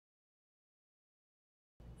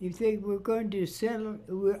You think we're going to settle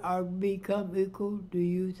or become equal, do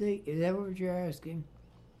you think? Is that what you're asking?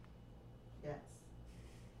 Yes.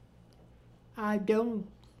 I don't.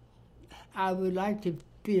 I would like to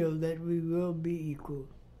feel that we will be equal.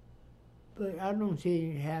 But I don't see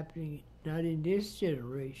it happening, not in this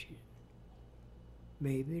generation.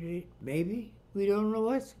 Maybe. We don't know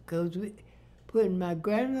what's, because when my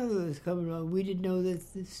grandmother was coming along, we didn't know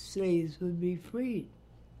that the slaves would be freed.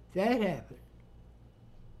 That happened.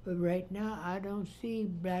 But right now, I don't see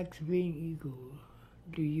blacks being equal.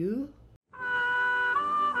 Do you?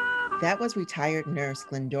 That was retired nurse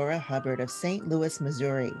Glendora Hubbard of St. Louis,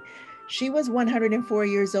 Missouri. She was 104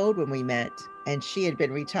 years old when we met, and she had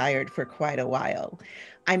been retired for quite a while.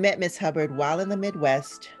 I met Miss Hubbard while in the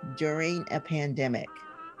Midwest during a pandemic.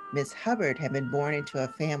 Miss Hubbard had been born into a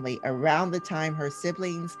family around the time her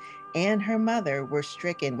siblings and her mother were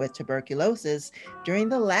stricken with tuberculosis during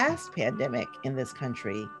the last pandemic in this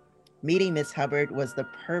country. Meeting Miss Hubbard was the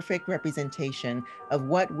perfect representation of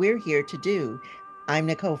what we're here to do. I'm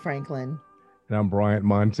Nicole Franklin. And I'm Bryant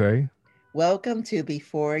Monte. Welcome to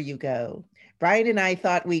Before You Go. Brian and I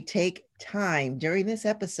thought we'd take time during this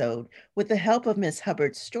episode, with the help of Miss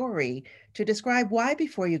Hubbard's story, to describe why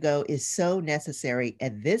Before You Go is so necessary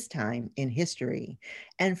at this time in history,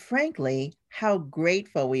 and frankly, how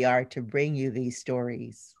grateful we are to bring you these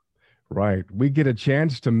stories. Right. We get a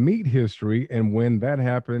chance to meet history, and when that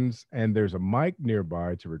happens and there's a mic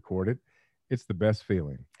nearby to record it, it's the best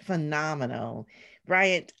feeling. Phenomenal.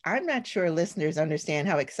 Bryant, I'm not sure listeners understand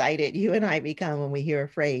how excited you and I become when we hear a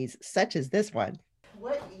phrase such as this one.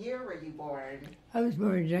 What year were you born? I was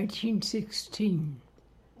born in 1916.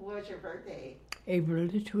 What was your birthday? April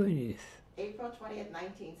the 20th. April 20th,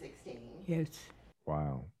 1916. Yes.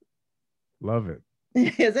 Wow. Love it.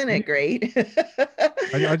 Isn't it great?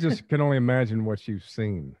 I just can only imagine what she's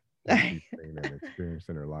seen and experienced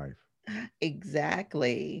in her life.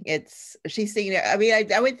 Exactly. She's seen it. I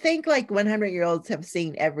mean, I would think like 100-year-olds have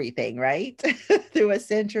seen everything, right? Through a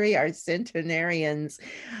century, our centenarians,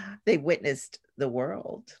 they've witnessed the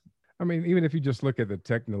world. I mean, even if you just look at the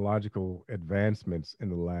technological advancements in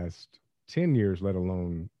the last 10 years, let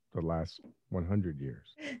alone the last 100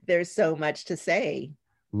 years. There's so much to say.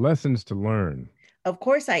 Lessons to learn. Of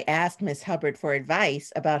course, I asked Miss Hubbard for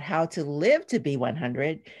advice about how to live to be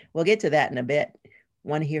 100. We'll get to that in a bit.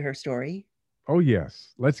 Want to hear her story? Oh,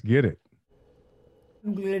 yes. Let's get it.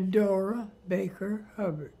 I'm Glendora Baker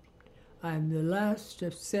Hubbard. I'm the last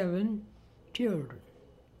of 7 children.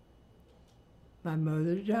 My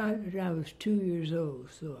mother died when I was 2 years old,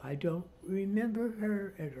 so I don't remember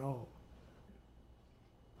her at all.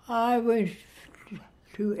 I went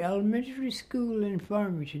to elementary school in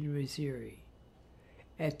Farmington, Missouri.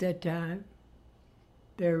 At that time,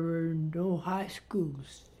 there were no high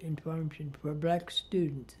schools in Farmington for black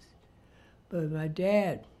students. But my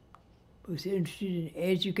dad was interested in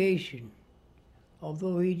education.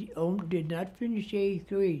 Although he did not finish eighth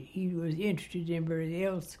grade, he was interested in everybody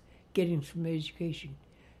else getting some education.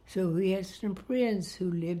 So he had some friends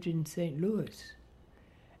who lived in St. Louis.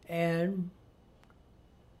 And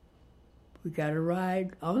we got a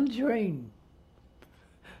ride on the train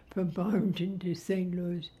from Farmington to St.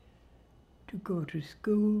 Louis to go to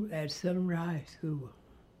school at Sumner High School.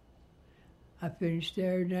 I finished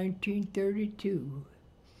there in 1932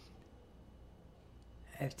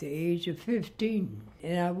 at the age of 15.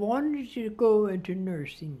 And I wanted to go into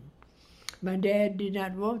nursing. My dad did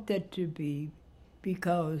not want that to be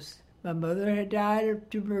because my mother had died of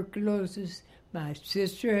tuberculosis, my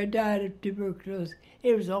sister had died of tuberculosis.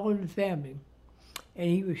 It was all in the family. And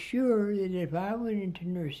he was sure that if I went into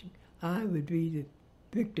nursing, I would be the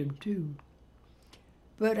victim too.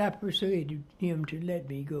 But I persuaded him to let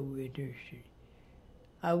me go with nursing.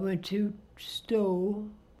 I went to Stowe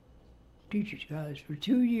Teachers College for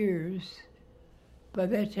 2 years. By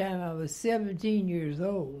that time, I was 17 years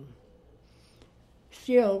old.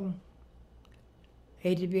 Still, I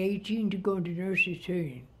had to be 18 to go into nursery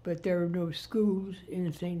training, but there were no schools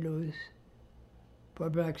in St. Louis for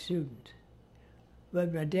black students.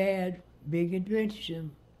 But my dad, being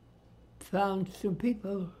adventuresome, found some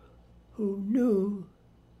people who knew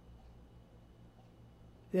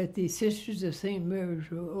that the Sisters of St. Mary's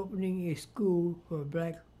were opening a school for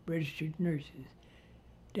black registered nurses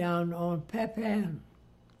down on Pappan.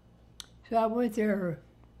 So I went there.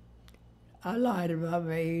 I lied about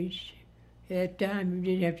my age. At that time, you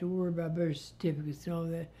didn't have to worry about birth certificates and all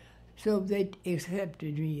that. So they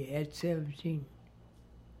accepted me at 17.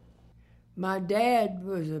 My dad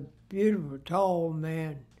was a beautiful, tall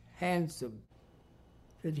man, handsome.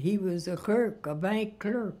 But he was a clerk, a bank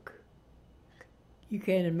clerk. You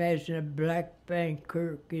can't imagine a black bank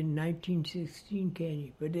clerk in 1916, can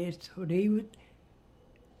you? But that's what he would.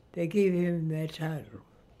 They gave him that title.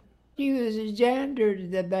 He was a janitor to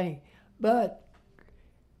the bank, but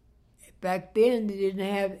back then they didn't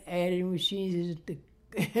have adding machines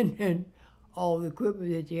and all the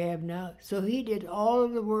equipment that you have now. So he did all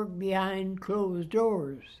of the work behind closed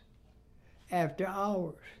doors after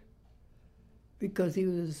hours because he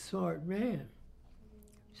was a smart man.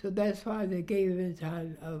 So that's why they gave him the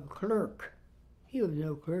title of clerk. He was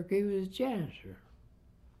no clerk, he was a janitor.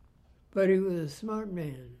 But he was a smart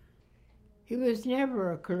man. He was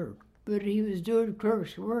never a clerk, but he was doing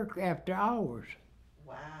clerk's work after hours.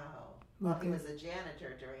 Wow. Well, he was a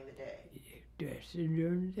janitor during the day. Yes,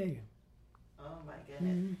 during the day. Oh my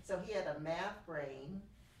goodness. Mm-hmm. So he had a math brain.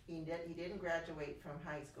 He didn't graduate from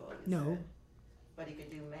high school, you said. But he could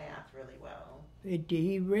do math really well.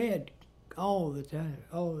 He read all the time.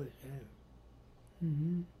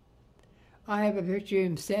 Mm-hmm. I have a picture of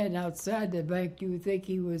him standing outside the bank. You would think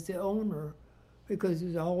he was the owner because he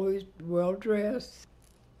was always well dressed.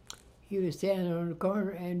 He was standing on the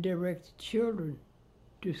corner and directed children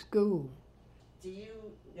to school. Do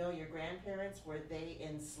you know your grandparents? Were they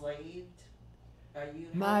enslaved?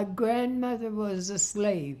 My grandmother was a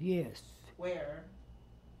slave, yes. Where?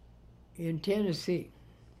 In Tennessee.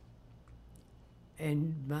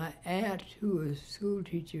 And my aunt, who was a school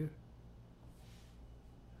teacher,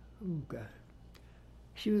 oh God,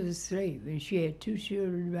 she was a slave, and she had 2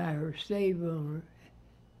 children by her slave owner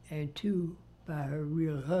and 2 by her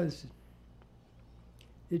real husband.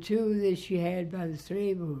 The 2 that she had by the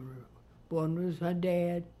slave owner, one was my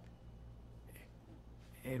dad,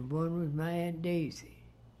 and one was my Aunt Daisy,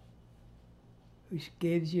 which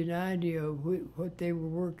gives you an idea of what they were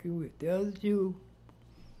working with. The other 2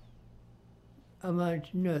 amounted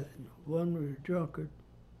to nothing. One was a drunkard,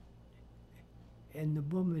 and the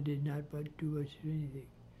woman did not do much of anything.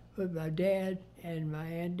 But my dad and my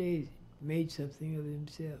Aunt Daisy made something of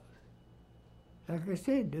themselves. Like I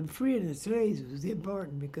said, the freeing the slaves was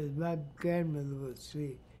important because my grandmother was a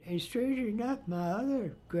slave. And strangely enough, my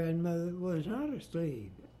other grandmother was not a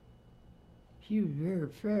slave. She was very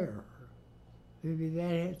fair. Maybe that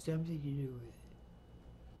had something to do with it.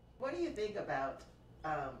 What do you think about,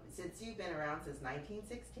 since you've been around since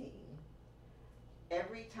 1916,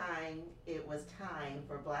 every time it was time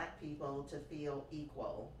for black people to feel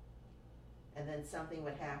equal, and then something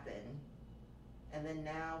would happen, and then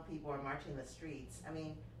now people are marching the streets. I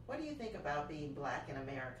mean, what do you think about being black in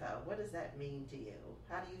America? What does that mean to you?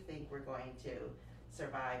 How do you think we're going to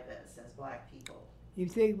survive this as black people? You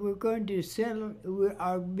think we're going to settle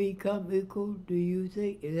or become equal, do you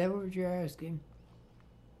think? Is that what you're asking?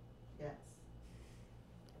 Yes.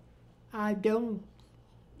 I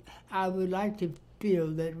would like to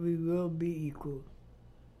feel that we will be equal,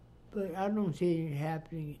 but I don't see it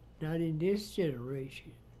happening, not in this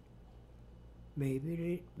generation.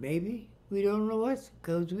 Maybe. We don't know what's,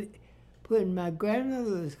 because when my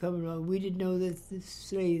grandmother was coming along, we didn't know that the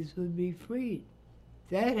slaves would be freed.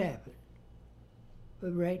 That happened.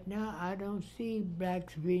 But right now, I don't see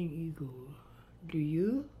blacks being equal. Do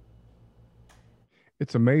you?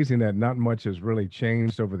 It's amazing that not much has really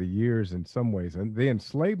changed over the years in some ways. And the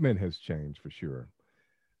enslavement has changed for sure.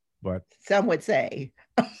 But some would say.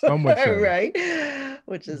 Some would say. Right.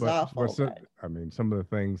 Which is awful. I mean, some of the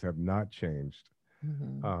things have not changed.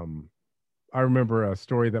 Mm-hmm. I remember a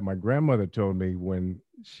story that my grandmother told me when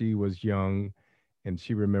she was young, and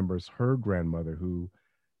she remembers her grandmother who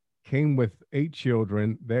came with 8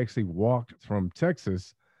 children. They actually walked from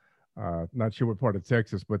Texas, not sure what part of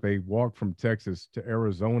Texas, but they walked from Texas to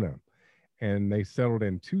Arizona, and they settled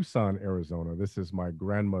in Tucson, Arizona. This is my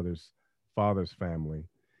grandmother's father's family.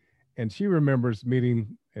 And she remembers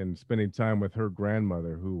meeting and spending time with her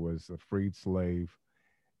grandmother, who was a freed slave.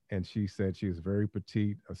 And she said she was very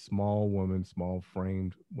petite, a small woman,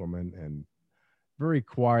 small-framed woman, and very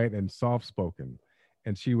quiet and soft-spoken.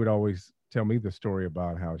 And she would always tell me the story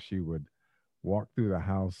about how she would walk through the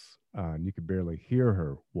house and you could barely hear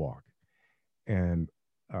her walk. And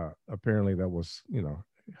apparently that was,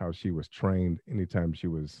 how she was trained anytime she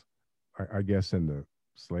was, I guess, in the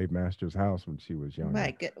slave master's house when she was young.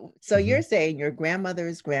 So you're saying your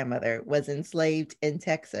grandmother's grandmother was enslaved in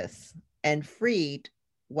Texas and freed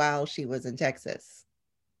while she was in Texas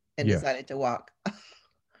and decided to walk.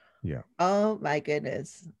 Yeah. Oh my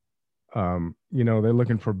goodness. They're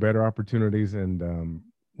looking for better opportunities. And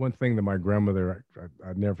one thing that my grandmother,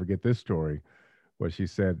 I'd never forget this story, was she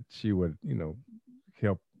said she would,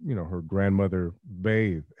 help, her grandmother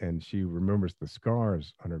bathe, and she remembers the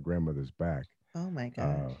scars on her grandmother's back. Oh my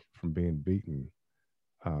gosh. From being beaten.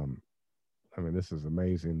 I mean, this is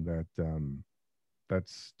amazing that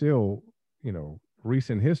that's still,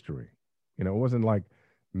 recent history. It wasn't like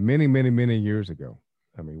many, many, many years ago.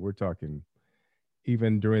 I mean, we're talking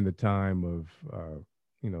even during the time of,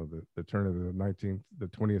 the turn of the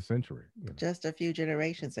 20th century. Just a few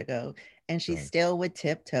generations ago. And she Right. still would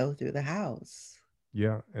tiptoe through the house.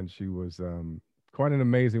 Yeah, and she was quite an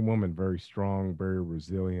amazing woman, very strong, very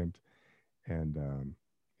resilient, and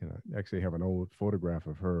actually have an old photograph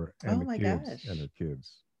of her and Oh the my kids and gosh. her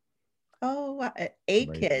kids. Oh, wow. It's Eight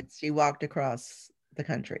amazing. kids. She walked across the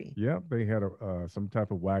country. Yeah, they had some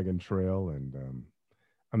type of wagon trail, and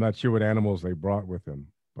I'm not sure what animals they brought with them,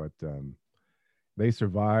 but they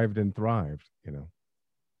survived and thrived.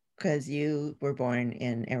 Because you were born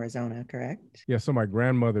in Arizona, correct? Yeah. So my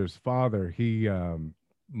grandmother's father, he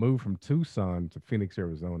moved from Tucson to Phoenix,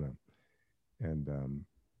 Arizona, and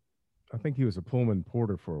I think he was a Pullman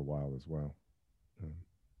porter for a while as well. Um,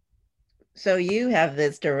 So you have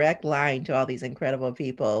this direct line to all these incredible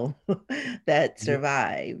people that yeah.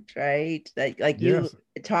 survived, right? Like you Yes.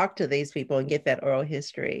 talk to these people and get that oral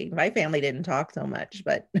history. My family didn't talk so much,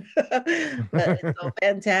 but but it's so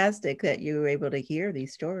fantastic that you were able to hear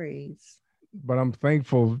these stories. But I'm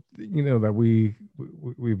thankful, that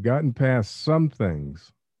we've gotten past some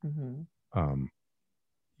things. Hmm. Um,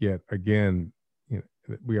 Yet again,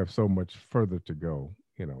 we have so much further to go,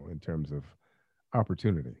 in terms of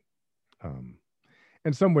opportunity. Um,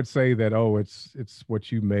 and some would say that, oh, it's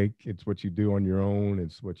what you make, it's what you do on your own,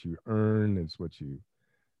 it's what you earn, it's what you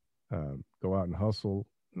go out and hustle.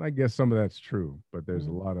 And I guess some of that's true, but there's a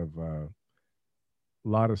Hmm.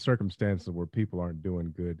 lot of circumstances where people aren't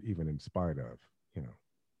doing good, even in spite of, you know.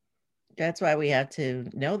 That's why we have to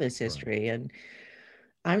know this Right, history. And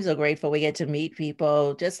I'm so grateful we get to meet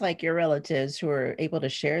people just like your relatives who are able to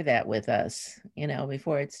share that with us,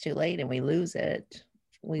 before it's too late and we lose it.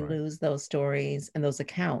 We right, lose those stories and those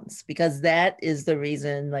accounts because that is the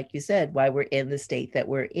reason, like you said, why we're in the state that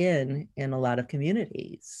we're in a lot of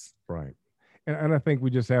communities. right. And I think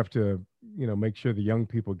we just have to, make sure the young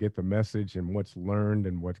people get the message and what's learned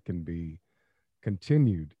and what can be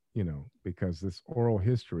continued, because this oral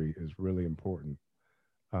history is really important.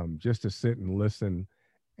 Just to sit and listen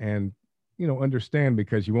and, understand,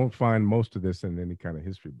 because you won't find most of this in any kind of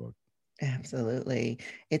history book. Absolutely.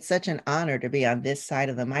 It's such an honor to be on this side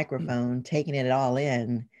of the microphone, taking it all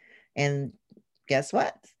in. And guess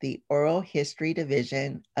what? The Oral History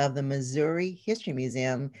Division of the Missouri History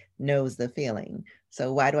Museum knows the feeling.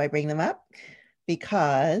 So, why do I bring them up?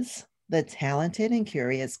 Because the talented and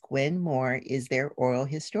curious Gwen Moore is their oral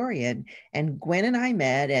historian. And Gwen and I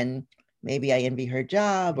met, and maybe I envy her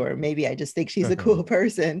job, or maybe I just think she's a cool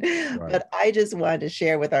person. Right. But I just wanted to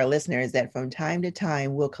share with our listeners that from time to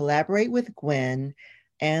time, we'll collaborate with Gwen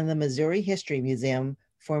and the Missouri History Museum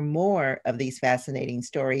for more of these fascinating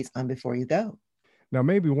stories on Before You Go. Now,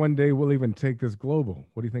 maybe one day we'll even take this global.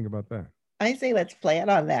 What do you think about that? I say let's plan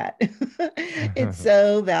on that. It's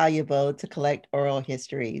so valuable to collect oral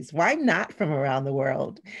histories. Why not from around the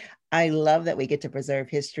world? I love that we get to preserve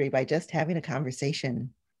history by just having a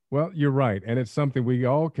conversation. Well, you're right. And it's something we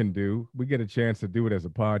all can do. We get a chance to do it as a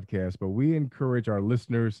podcast, but we encourage our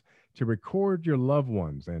listeners to record your loved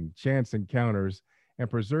ones and chance encounters and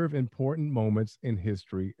preserve important moments in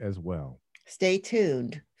history as well. Stay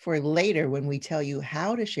tuned for later when we tell you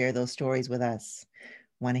how to share those stories with us.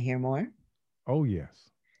 Want to hear more? Oh, yes.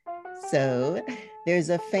 So, there's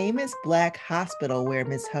a famous Black hospital where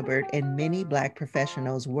Miss Hubbard and many Black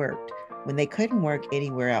professionals worked when they couldn't work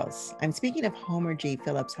anywhere else. I'm speaking of Homer G.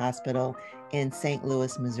 Phillips Hospital in St.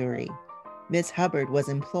 Louis, Missouri. Miss Hubbard was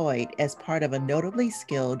employed as part of a notably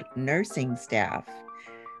skilled nursing staff.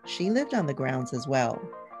 She lived on the grounds as well.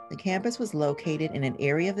 The campus was located in an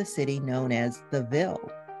area of the city known as the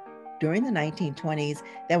Ville. During the 1920s,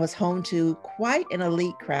 that was home to quite an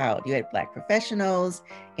elite crowd. You had Black professionals,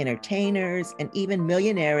 entertainers, and even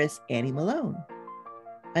millionaires Annie Malone.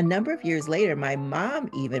 A number of years later, my mom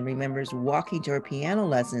even remembers walking to her piano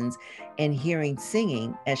lessons and hearing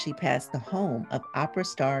singing as she passed the home of opera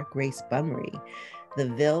star Grace Bumry. The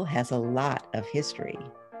Ville has a lot of history.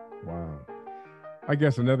 Wow. I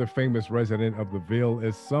guess another famous resident of the Ville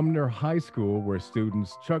is Sumner High School, where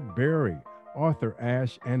students Chuck Berry, Arthur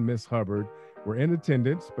Ashe, and Miss Hubbard were in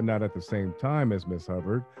attendance, but not at the same time as Miss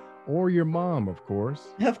Hubbard, or your mom, of course.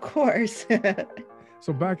 Of course.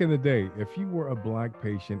 So back in the day, if you were a Black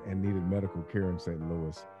patient and needed medical care in St.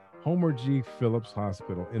 Louis, Homer G. Phillips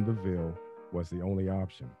Hospital in the Ville was the only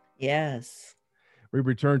option. Yes. We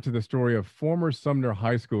return to the story of former Sumner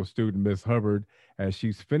High School student Miss Hubbard as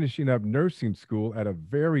she's finishing up nursing school at a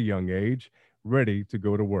very young age, ready to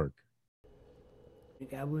go to work.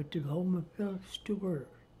 I went to Home Phillips to work.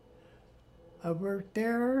 I worked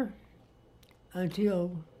there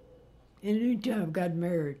until, in the meantime, got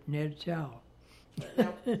married and had a child.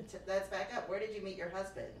 Now, let's back up. Where did you meet your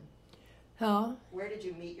husband? Huh? Where did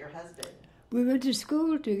you meet your husband? We went to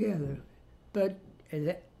school together, but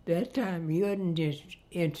at that time he wasn't just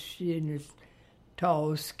interested in this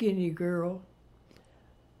tall, skinny girl.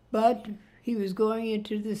 But he was going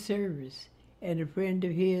into the service, and a friend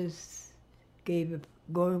of his gave a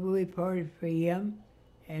going-away party for him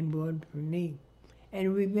and one for me.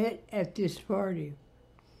 And we met at this party.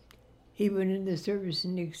 He went in the service the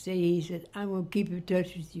next day. He said, I'm going to keep in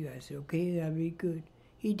touch with you. I said, okay, that'll be good.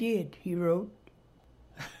 He did. He wrote.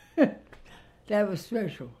 That was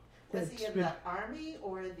special. Was he in the Army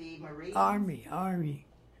or the Marines? Army.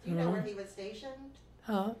 Do you know where he was stationed?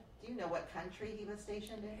 Huh? Do you know what country he was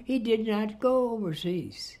stationed in? He did not go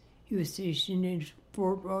overseas. He was stationed in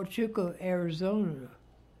Fort Huachuca, Arizona.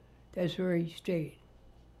 That's where he stayed.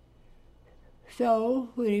 So,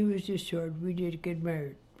 when he was discharged, we did get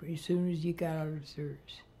married as soon as he got out of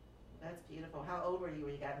service. That's beautiful. How old were you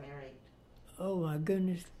when you got married? Oh, my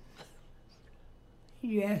goodness.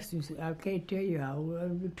 You asked me, I can't tell you how old. I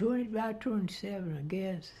was about 27, I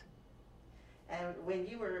guess. And when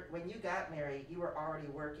you got married, you were already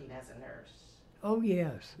working as a nurse. Oh,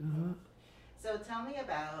 yes. Uh-huh. So tell me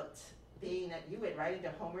about you went right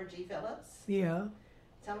into Homer G. Phillips? Yeah.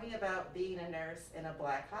 Tell me about being a nurse in a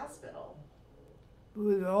black hospital.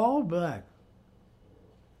 We were all black.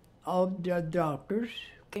 All the doctors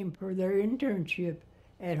came for their internship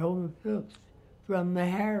at Homer Phillips from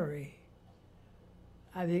Meharry.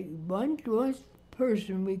 I think one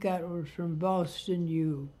person we got was from Boston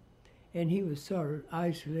U, and he was sort of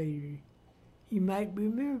isolated. You might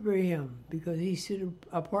remember him because he stood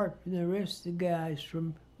apart from the rest of the guys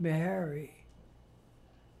from Meharry.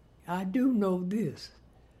 I do know this,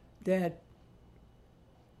 that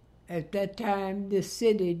at that time the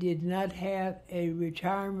city did not have a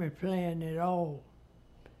retirement plan at all.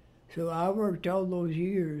 So I worked all those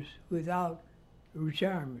years without a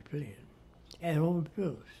retirement plan at Home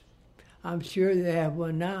Phillips. I'm sure they have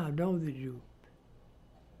one now, don't they do?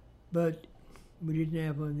 But we didn't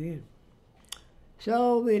have one then.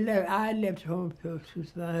 So I left Home Phillips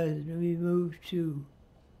with my husband. We moved to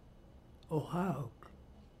Ohio,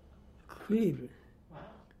 Cleveland. Wow.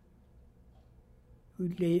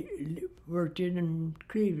 We worked in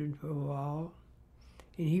Cleveland for a while,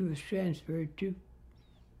 and he was transferred to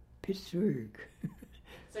Pittsburgh.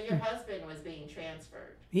 So your husband was being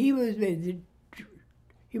transferred? He worked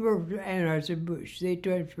for Anheuser-Busch. They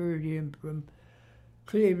transferred him from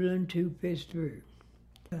Cleveland to Pittsburgh.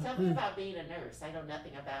 Tell me about being a nurse. I know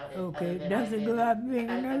nothing about it. Okay, nothing about being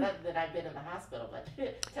a nurse? Other than I've been in the hospital, but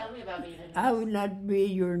tell me about being a nurse. I would not be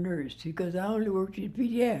your nurse because I only worked in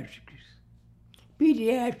pediatrics.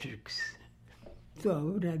 So I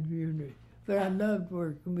would not be your nurse. But I loved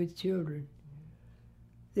working with children.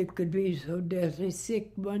 They could be so deathly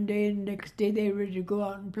sick one day and the next day they were ready to go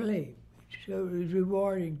out and play. So it was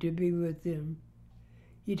rewarding to be with them.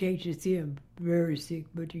 You'd hate to see them very sick,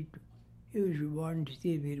 but it was rewarding to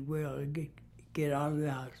see them get well and get out of the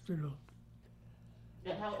hospital.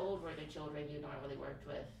 And how old were the children you normally worked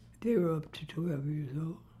with? They were up to 12 years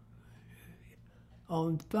old.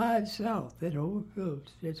 On 5 South at Home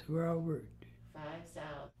Phillips, that's where I worked. 5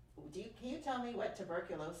 South. Can you tell me what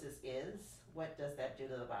tuberculosis is? What does that do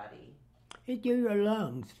to the body? It's your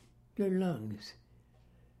lungs. Your lungs.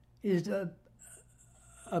 It's a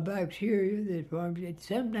bacteria that forms. It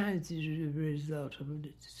sometimes is a result of a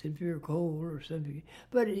severe cold or something,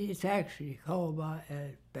 but it's actually caused by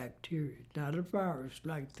a bacteria, not a virus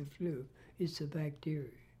like the flu. It's a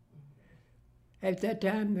bacteria. At that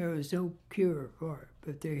time, there was no cure for it,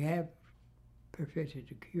 but they have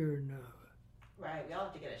perfected a cure now. Right, we all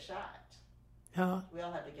have to get a shot. Huh? We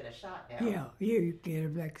all have to get a shot now. Yeah, you can get a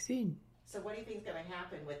vaccine. So what do you think is going to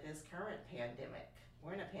happen with this current pandemic?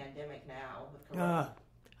 We're in a pandemic now with corona.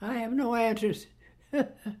 I have no answers.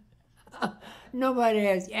 Nobody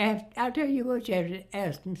has. I'll tell you what, you have to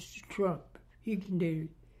ask Mr. Trump. He can do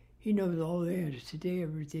it. He knows all the answers to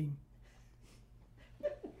everything.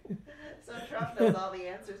 So Trump knows all the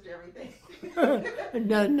answers to everything? And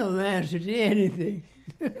doesn't know the answer to anything.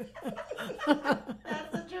 That's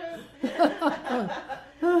the truth.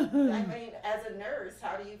 I mean, as a nurse,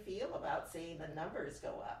 how do you feel about seeing the numbers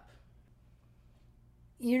go up?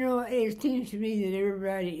 You know, it seems to me that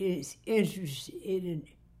everybody is interested in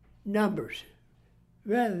numbers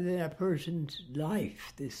rather than a person's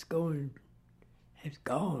life that's has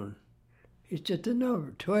gone. It's just a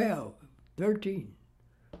number, 12, 13,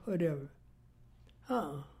 whatever.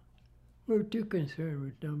 We're too concerned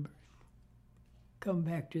with numbers. Come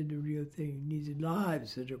back to the real thing. These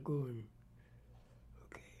lives that are going.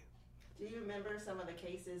 Okay. Do you remember some of the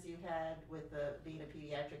cases you had with being a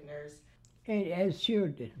pediatric nurse? And as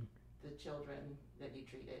children. The children that you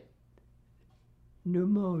treated?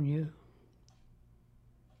 Pneumonia,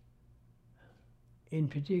 in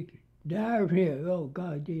particular. Diarrhea, oh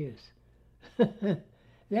God, yes.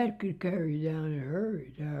 That could carry down a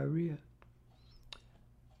hurry, diarrhea.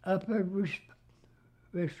 Upper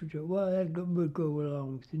respiratory, well, that would go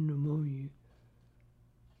along with the pneumonia.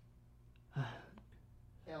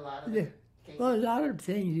 A lot of cases. Well, a lot of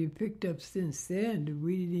things you picked up since then that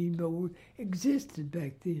we didn't even know existed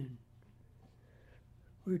back then.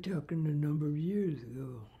 We're talking a number of years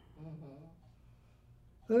ago. Mm-hmm.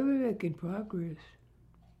 But we're making progress.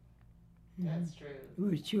 That's true.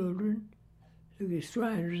 With children, look at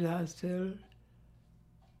Shriners Hospital,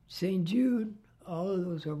 St. Jude, all of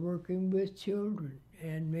those are working with children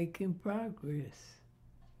and making progress.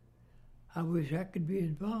 I wish I could be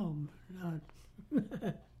involved. Not.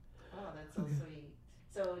 Oh, that's so sweet.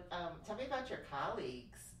 So tell me about your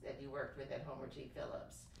colleagues that you worked with at Homer G.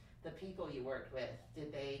 Phillips. The people you worked with,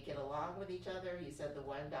 did they get along with each other? You said the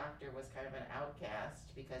one doctor was kind of an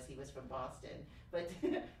outcast because he was from Boston. But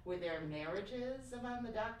were there marriages among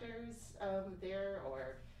the doctors there,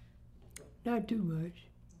 or? Not too much.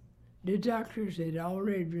 The doctors had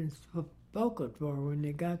already been spoken for when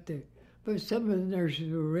they got there, but some of the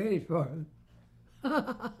nurses were ready for them.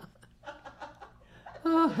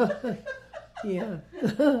 Yeah.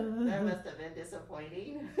 That must have been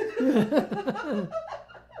disappointing.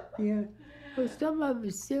 Yeah. But some of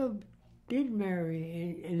them still did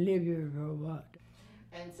marry and live here for a while.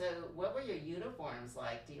 And so what were your uniforms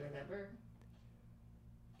like? Do you remember?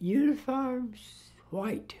 Uniforms,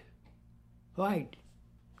 white. White.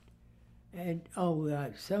 And, oh,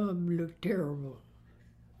 God, some of them looked terrible.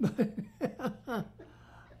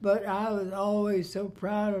 But I was always so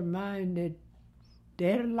proud of mine that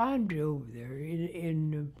they had a laundry over there.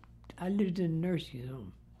 I lived in a nursing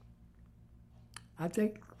home. I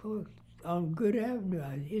think on Good Avenue.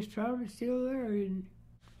 It's probably still there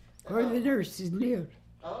where the nurses lived.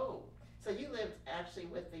 Oh, so you lived actually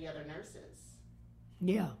with the other nurses?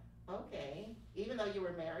 Yeah. Okay. Even though you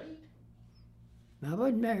were married? I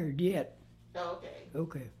wasn't married yet. Oh, okay.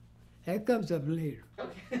 Okay. That comes up later.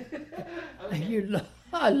 Okay. Okay.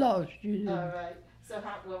 I lost you. All right. So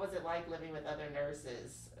what was it like living with other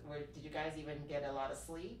nurses? Did you guys even get a lot of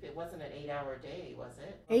sleep? It wasn't an 8-hour day, was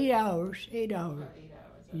it? 8 hours. 8 hours. Oh, 8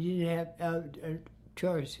 hours. Okay. You didn't have a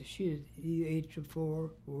choice. She was either 8 to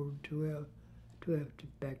 4 or 12 to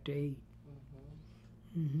back to 8.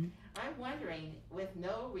 Mm-hmm. Mm-hmm. I'm wondering, with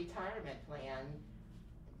no retirement plan,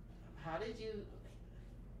 how did you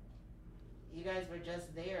guys were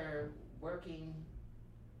just there working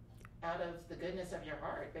out of the goodness of your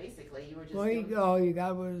heart, basically. You were just all you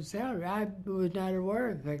got was a salary. I was not aware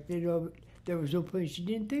of the fact that there was no pension.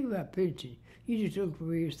 You didn't think about pension. You just looked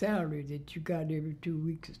for your salary that you got every 2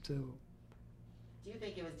 weeks or so. Do you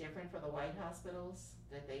think it was different for the white hospitals,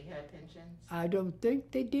 that they had pensions? I don't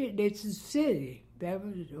think they did. It's a city. That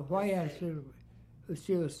was a white hospital. It was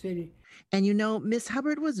still a city. And Miss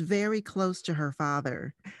Hubbard was very close to her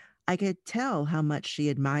father. I could tell how much she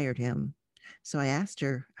admired him. So I asked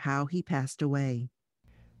her how he passed away.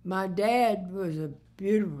 My dad was a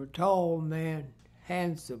beautiful, tall man,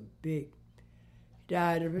 handsome, big. He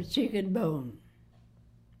died of a chicken bone.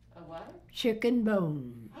 A what? Chicken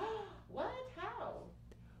bone. What? How?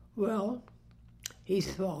 Well, he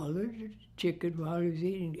swallowed the chicken while he was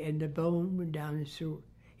eating, and the bone went down his throat.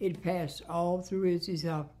 It passed all through his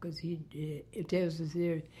esophagus, it tells us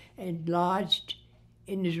there, and lodged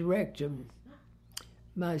in his rectum.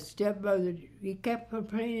 My stepbrother, he kept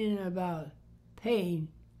complaining about pain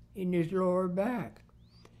in his lower back.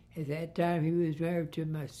 At that time, he was married to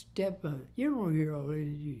my stepmother. You don't hear all this, do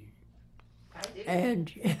you? I did.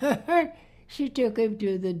 And she took him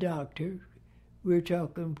to the doctor. We're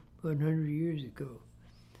talking 100 years ago.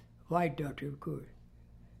 White doctor, of course.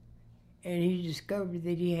 And he discovered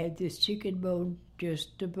that he had this chicken bone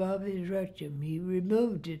just above his rectum. He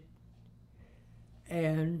removed it.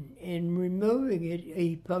 And in removing it,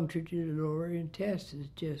 he punctured the lower intestines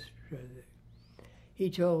just rather. He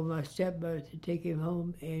told my stepmother to take him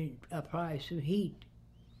home and apply some heat.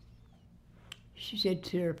 She said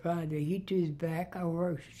to apply the heat to his back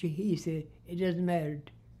or he said, it doesn't matter.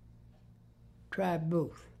 Try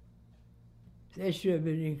both. That should have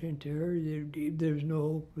been inkling to her that there's no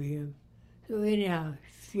hope for him. So anyhow,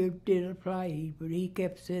 she did apply heat, but he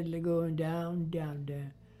kept steadily going down, down,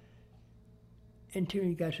 down, until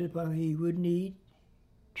he got to the point where he wouldn't eat,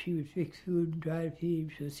 she would fix food and try to feed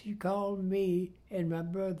him. So she called me and my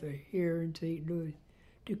brother here in St. Louis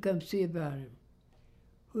to come see about him.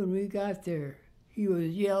 When we got there, he was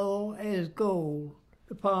yellow as gold.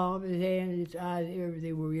 The palm of his hand, his eyes,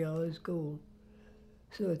 everything were yellow as gold.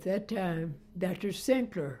 So at that time, Dr.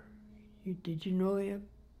 Sinkler, did you know him?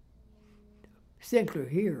 Sinkler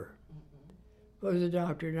here was a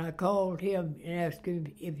doctor, and I called him and asked him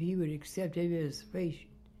if he would accept him as a patient.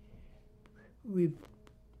 We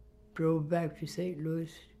drove back to St.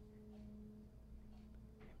 Louis,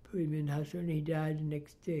 put him in the hospital, and he died the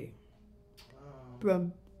next day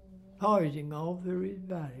from poisoning all through his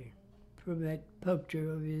body from that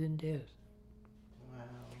puncture of his intestine. Wow.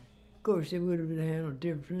 Of course, it would have been handled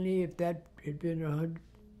differently if that had been 100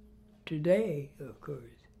 today, of course.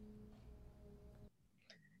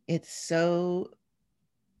 It's so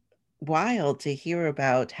wild to hear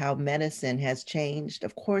about how medicine has changed,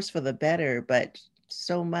 of course, for the better, but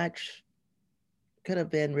so much could have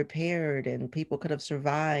been repaired and people could have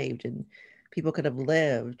survived and people could have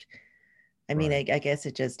lived. I mean, Right. I guess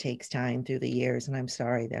it just takes time through the years, and I'm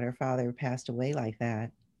sorry that her father passed away like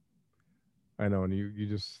that. I know, and you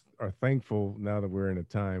just are thankful now that we're in a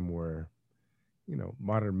time where,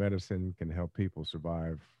 modern medicine can help people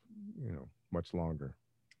survive, much longer.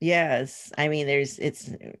 Yes, I mean, it's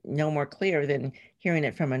no more clear than hearing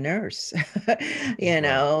it from a nurse, Right,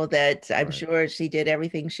 that I'm right. sure she did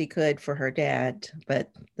everything she could for her dad,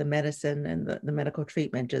 but the medicine and the medical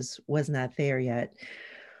treatment just was not there yet.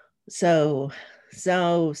 So,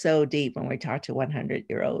 so deep when we talk to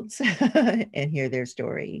 100-year-olds and hear their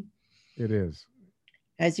story. It is.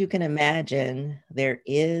 As you can imagine, there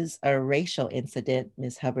is a racial incident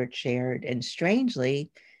Miss Hubbard shared, and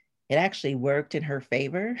strangely, it actually worked in her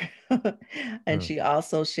favor. And Huh. she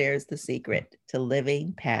also shares the secret to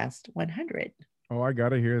living past 100. Oh, I got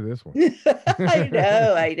to hear this one. I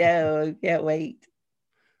know. Can't wait.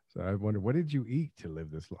 So I wonder, what did you eat to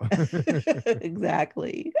live this long?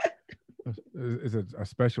 Exactly. Is it a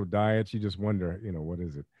special diet? You just wonder, what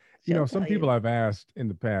is it? She'll Some tell people you. I've asked in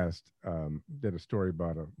the past did a story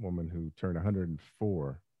about a woman who turned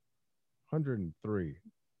 104, 103,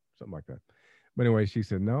 something like that. But anyway, she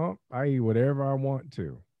said, "No, I eat whatever I want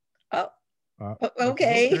to." Oh, I said,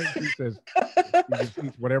 okay. "Okay." She says she just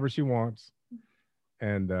eats whatever she wants,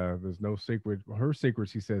 and there's no secret. Her secret,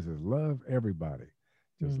 she says, is love everybody.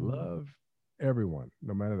 Just Mhm. love everyone,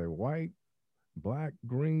 no matter they're white, black,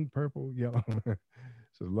 green, purple, yellow.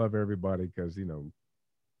 So love everybody because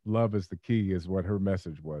love is the key, is what her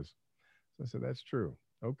message was. So I said, that's true.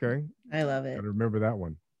 Okay, I love got it. to remember that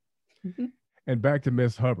one. And back to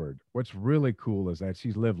Miss Hubbard. What's really cool is that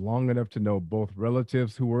she's lived long enough to know both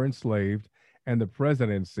relatives who were enslaved and the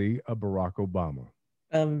presidency of Barack Obama.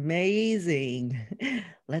 Amazing.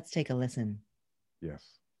 Let's take a listen.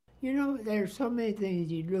 Yes. There's so many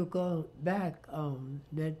things you look on back on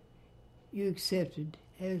that you accepted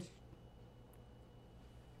as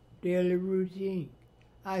daily routine.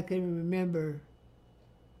 I can remember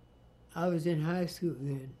I was in high school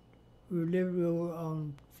then. We were living over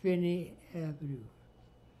on Finney Avenue.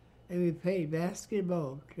 And we played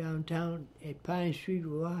basketball downtown at Pine Street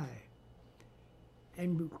Y.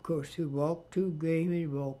 And of course, we walked to the game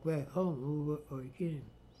and walked back home over again.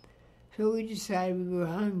 So we decided we were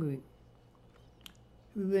hungry.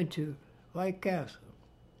 We went to White Castle.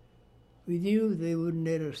 We knew they wouldn't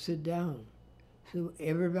let us sit down. So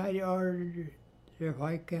everybody ordered their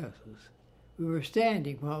White Castles. We were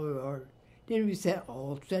standing while we ordered. Then we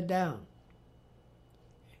all sat down.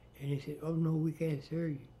 And he said, "Oh no, we can't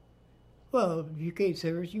serve you." "Well, if you can't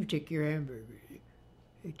serve us, you take your hamburgers."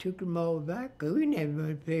 They took them all back because we never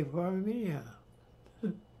going to pay for them anyhow.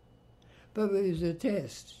 But it was a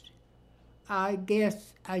test. I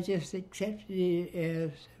guess I just accepted it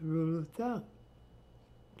as a rule of thumb.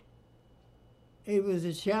 It was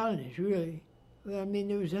a challenge, really. But I mean,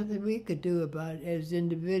 there was nothing we could do about it as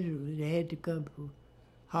individuals. They had to come from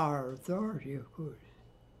higher authority, of course.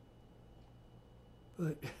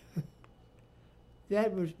 But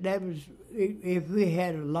that was if we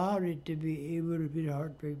had allowed it to be, it would have been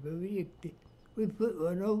heartbreaking. But we put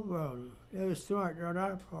one over on them. That was smart on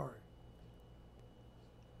our part.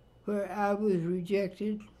 Where I was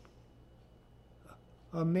rejected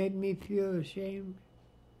or made me feel ashamed.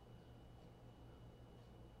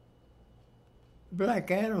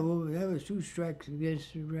 Black animal, that was 2 strikes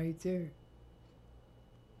against it right there.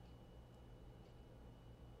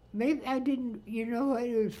 Maybe I didn't,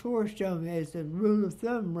 it was forced on me as a rule of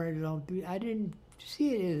thumb right along. I didn't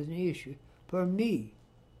see it as an issue for me.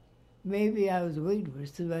 Maybe I was waiting for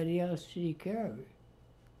somebody else to take care of it.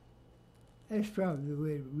 That's probably the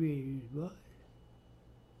way it really was.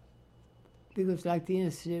 Because like the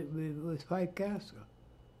incident with White Castle,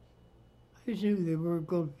 I just knew they weren't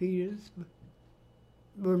going to feed us, but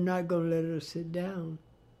we're not going to let us sit down.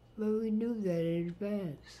 But we knew that in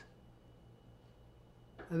advance.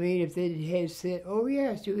 I mean, if they had said, oh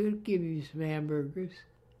yes, we'll give you some hamburgers,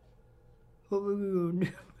 what were we going to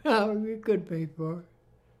do? No, we couldn't pay for it.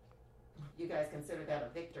 You guys consider that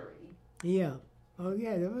a victory? Yeah. Oh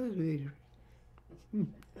yeah, that was a victory.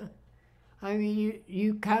 I mean,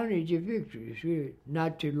 you counted your victories, really,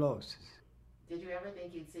 not your losses. Did you ever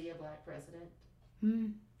think you'd see a black president?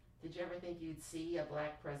 Did you ever think you'd see a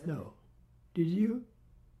black president? No. Did you?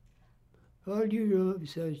 Oh, you know,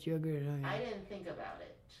 besides younger than I am. I didn't think about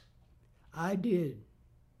it. I did.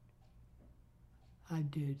 I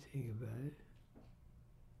did think about it.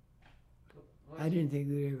 I didn't think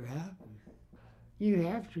it would ever happen. You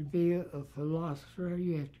have to be a philosopher.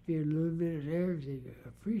 You have to be a little bit of everything.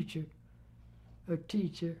 A preacher, a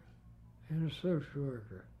teacher, and a social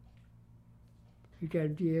worker. You got to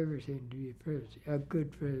be everything to be a president, a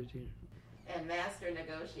good president. And master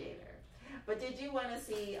negotiator. But did you want to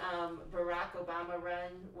see Barack Obama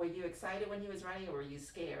run? Were you excited when he was running, or were you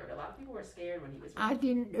scared? A lot of people were scared when he was running. I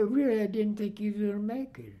didn't think he was going to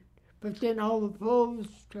make it. But then all the polls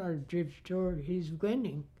started drifting toward he's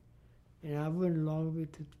winning. And I went along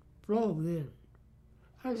with the flow then.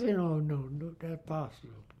 I said, oh, no, not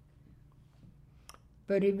possible.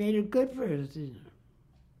 But he made a good president.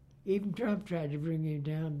 Even Trump tried to bring him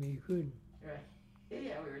down, but he couldn't. Right.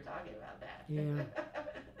 Yeah, we were talking about that. Yeah.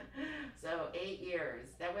 So 8 years.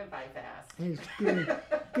 That went by fast. It's good.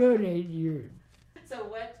 Good 8 years. So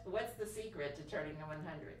what's the secret to turning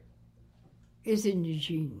 100? It's in your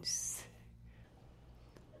genes.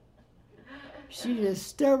 She's a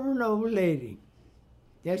stubborn old lady.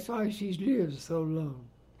 That's why she's lived so long.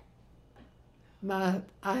 I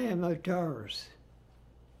am a Taurus.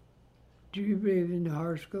 Do you believe in the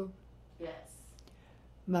horoscope? Yes.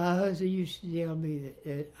 My husband used to tell me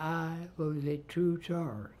that I was a true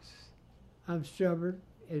Taurus. I'm stubborn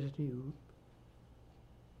as you.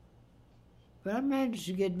 But I managed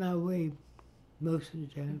to get my way most of the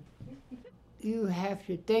time. You have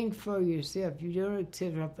to think for yourself. You don't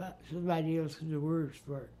accept somebody else's words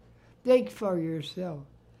for it. Think for yourself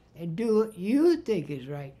and do what you think is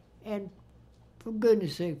right. And for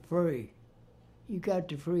goodness sake, pray. You got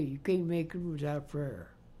to pray. You can't make it without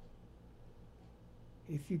prayer.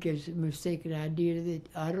 If you get a mistaken idea that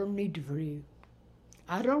I don't need to pray.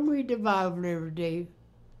 I don't read the Bible every day,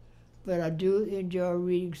 but I do enjoy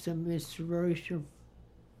reading some inspirational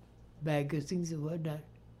magazines and whatnot.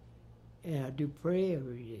 And I do pray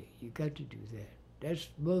every day. You got to do that. That's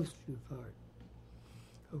most important.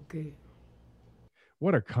 Okay.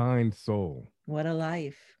 What a kind soul. What a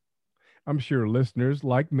life. I'm sure listeners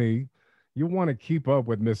like me, you want to keep up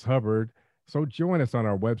with Miss Hubbard, so join us on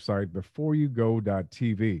our website,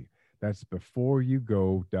 beforeyougo.tv. That's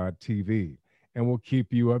beforeyougo.tv, and we'll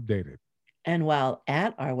keep you updated. And while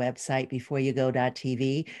at our website,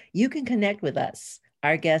 beforeyougo.tv, you can connect with us.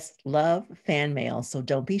 Our guests love fan mail, so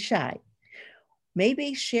don't be shy.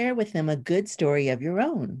 Maybe share with them a good story of your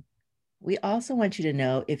own. We also want you to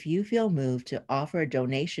know if you feel moved to offer a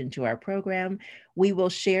donation to our program, we will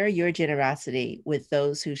share your generosity with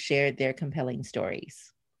those who shared their compelling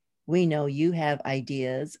stories. We know you have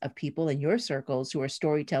ideas of people in your circles who are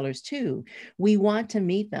storytellers too. We want to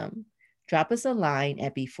meet them. Drop us a line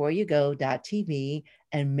at beforeyougo.tv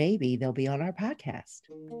and maybe they'll be on our podcast.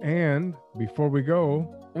 And before we go,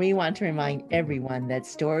 we want to remind everyone that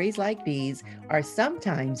stories like these are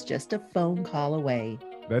sometimes just a phone call away.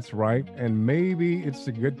 That's right. And maybe it's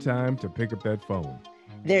a good time to pick up that phone.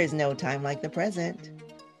 There's no time like the present.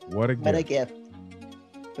 What a gift. What a gift.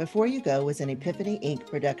 Before You Go was an Epiphany Inc.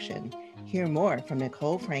 production. Hear more from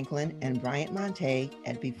Nicole Franklin and Bryant Monte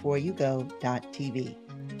at beforeyougo.tv.